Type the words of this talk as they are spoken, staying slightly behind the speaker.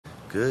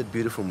Good,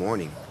 beautiful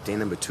morning. Day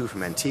number 2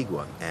 from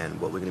Antigua, and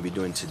what we're going to be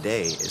doing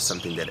today is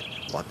something that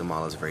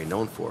Guatemala is very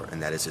known for,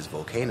 and that is its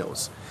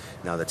volcanoes.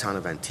 Now, the town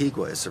of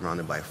Antigua is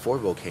surrounded by 4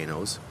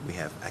 volcanoes. We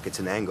have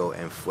Acatenango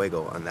and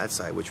Fuego on that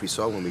side, which we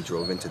saw when we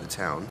drove into the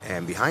town.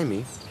 And behind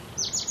me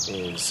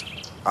is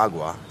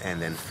Agua,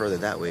 and then further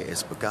that way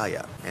is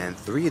Pacaya. And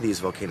 3 of these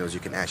volcanoes you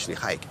can actually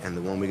hike, and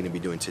the one we're going to be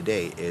doing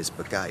today is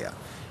Pacaya.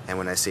 And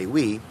when I say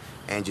we,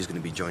 Angie's going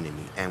to be joining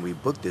me. And we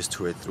booked this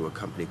tour through a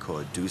company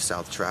called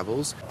ARC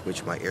Travels,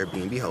 which my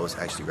Airbnb host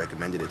actually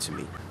recommended it to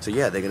me. So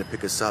yeah, they're going to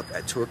pick us up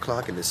at 2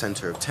 o'clock in the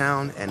center of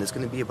town, and it's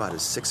going to be about a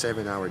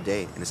 6-7 hour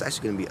day. And it's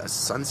actually going to be a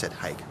sunset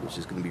hike, which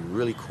is going to be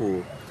really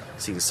cool,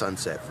 seeing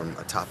sunset from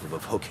atop of a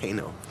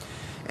volcano.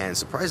 And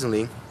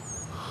surprisingly,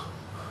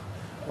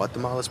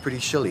 Guatemala is pretty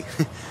chilly,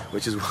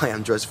 which is why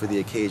I'm dressed for the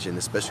occasion,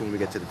 especially when we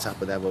get to the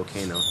top of that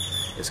volcano.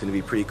 It's going to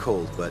be pretty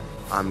cold, but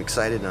I'm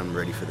excited and I'm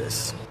ready for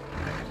this.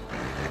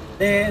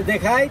 The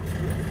height,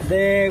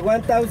 the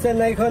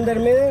 1,900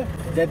 meters,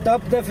 the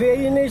top, the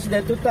finish,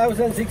 the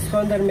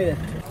 2,600 meters.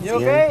 You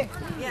okay?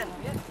 Yeah.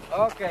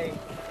 Okay.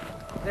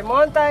 The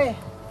mountain,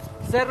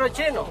 Cerro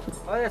Chino,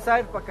 other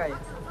side, Pacaya.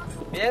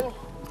 Bien,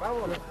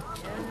 vámonos.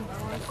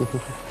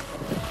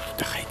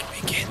 The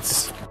hike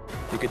begins.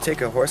 You could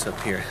take a horse up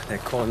here. They're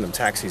calling them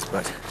taxis,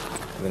 but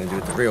we're gonna do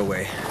it the real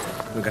way.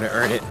 We're gonna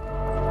earn it.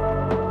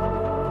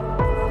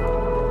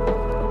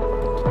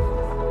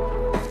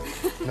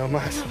 No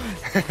mas.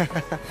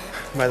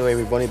 By the way,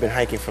 we've only been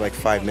hiking for like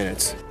 5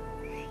 minutes.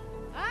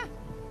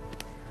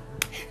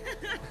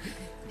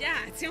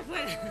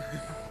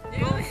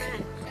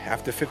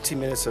 After 15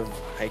 minutes of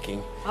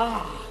hiking,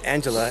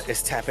 Angela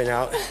is tapping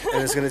out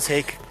and is gonna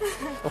take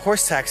a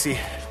horse taxi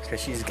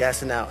because she's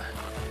gassing out.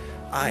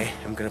 I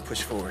am gonna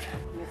push forward.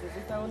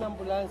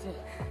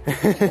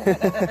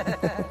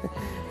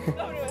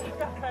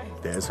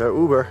 There's her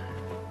Uber.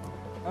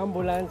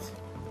 Ambulance.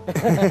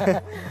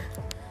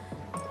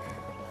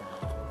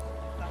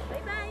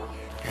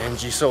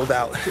 Angie sold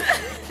out.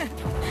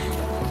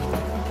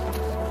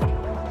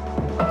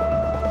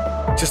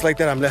 Just like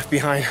that, I'm left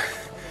behind.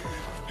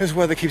 This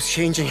weather keeps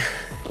changing.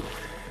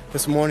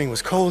 This morning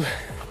was cold.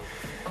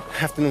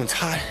 Afternoon's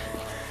hot.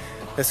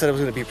 They said it was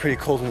gonna be pretty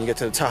cold when you get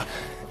to the top.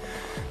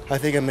 I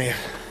think I may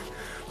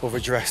have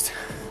overdressed.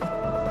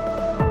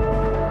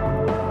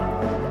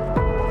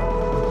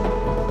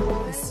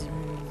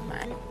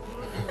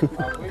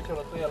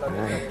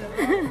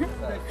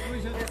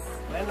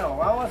 Bueno,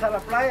 vamos a la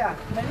playa.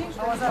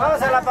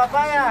 Vamos a la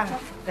papaya.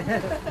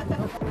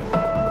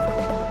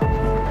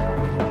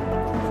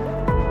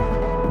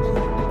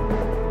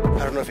 I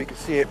don't know if you can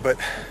see it, but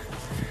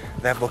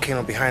that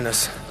volcano behind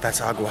us,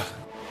 that's Agua.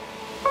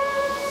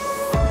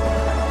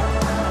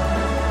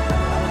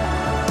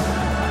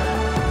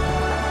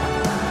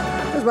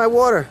 Where's my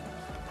water?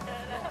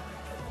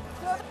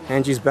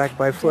 Angie's back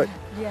by foot.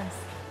 Yes.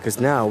 Because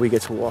now we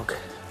get to walk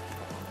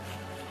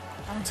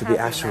to the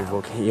actual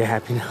volcano. You're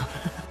happy now?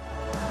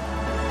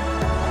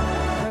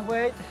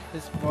 Wait,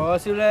 it's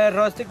possible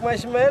rustic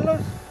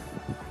marshmallows.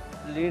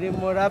 Little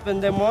more up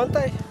in the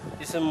mountain.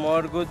 It's a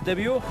more good the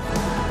view.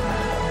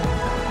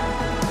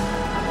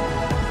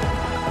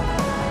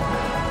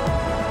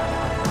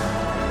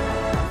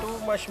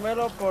 2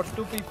 marshmallow for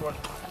 2 people.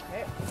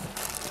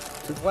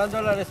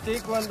 $1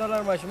 stick,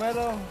 $1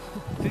 marshmallow,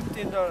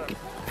 $15.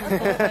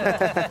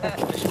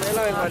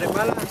 Marshmallow en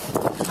Guatemala,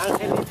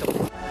 Angelito.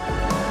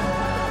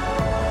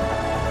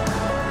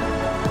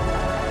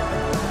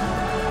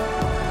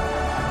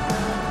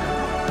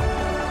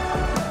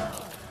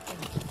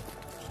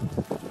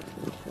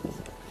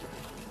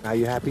 Are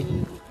you happy?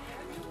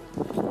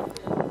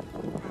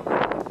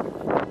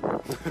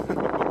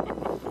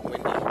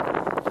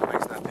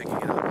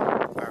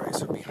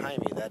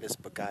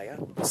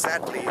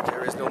 Sadly,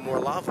 there is no more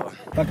lava.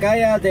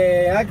 Pacaya,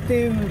 the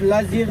active,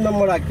 last year no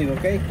more active,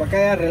 okay?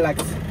 Pacaya,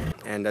 relax.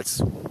 And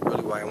that's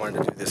really why I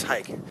wanted to do this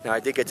hike. Now, I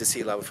did get to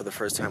see lava for the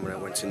first time when I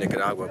went to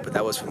Nicaragua, but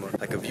that was from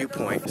a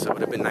viewpoint, so it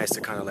would have been nice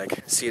to kind of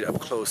like see it up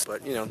close.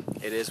 But you know,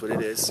 it is what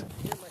it is.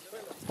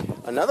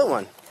 Another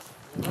one.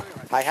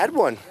 I had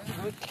one.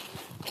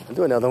 I'll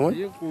do another one.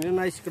 You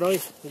nice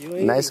cross.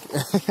 Nice.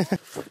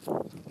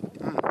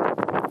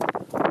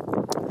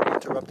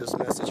 Interrupt this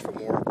message for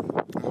more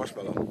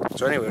marshmallow.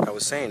 So anyway, I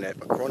was saying that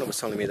Corona was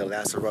telling me the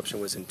last eruption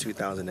was in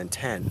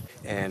 2010,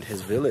 and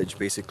his village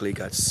basically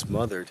got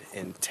smothered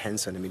in 10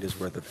 centimeters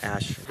worth of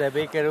ash. The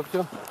big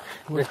eruption,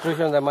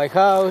 destruction of my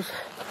house,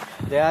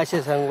 the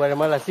ashes in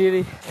Guatemala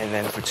City. And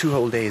then for 2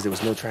 whole days, there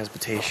was no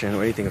transportation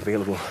or anything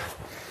available.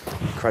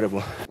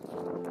 Incredible.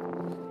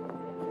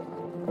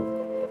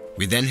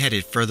 We then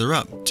headed further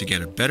up to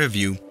get a better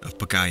view of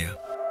Pacaya.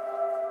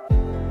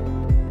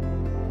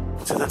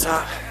 To the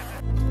top.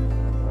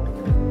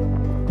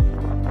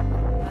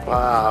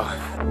 Wow.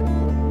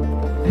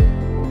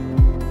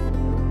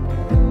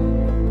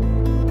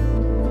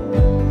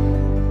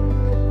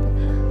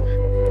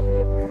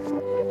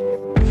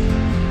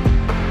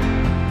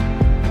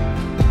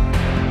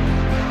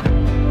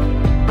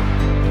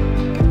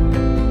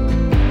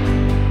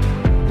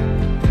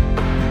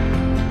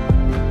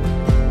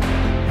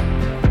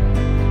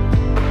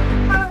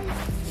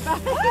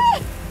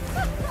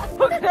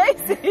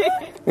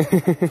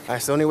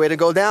 That's the only way to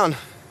go down.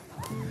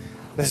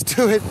 Let's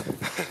do it.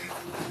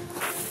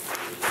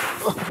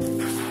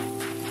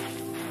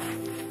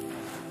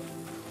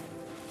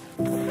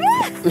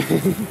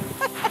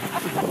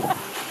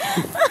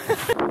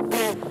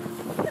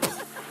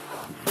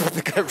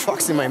 The guy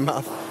rocks in my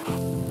mouth.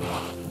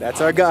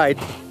 That's our guide.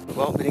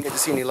 Well, we didn't get to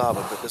see any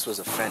lava, but this was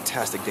a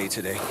fantastic day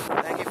today.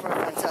 Thank you for a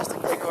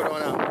fantastic day,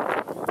 Corona.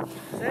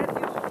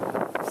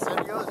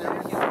 Sergio.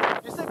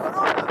 You said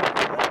Corona.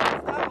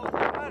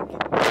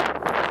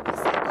 You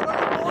said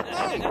Corona the whole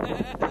thing.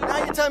 Now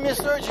you tell me it's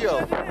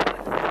Sergio.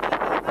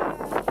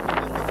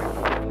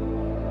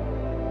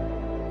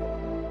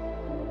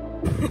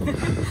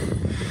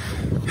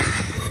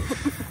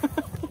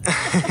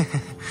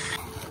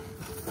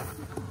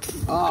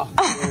 Oh,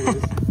 there it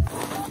is.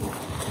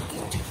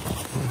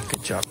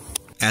 Good job.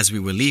 As we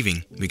were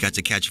leaving, we got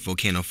to catch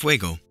Volcano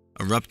Fuego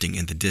erupting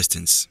in the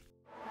distance.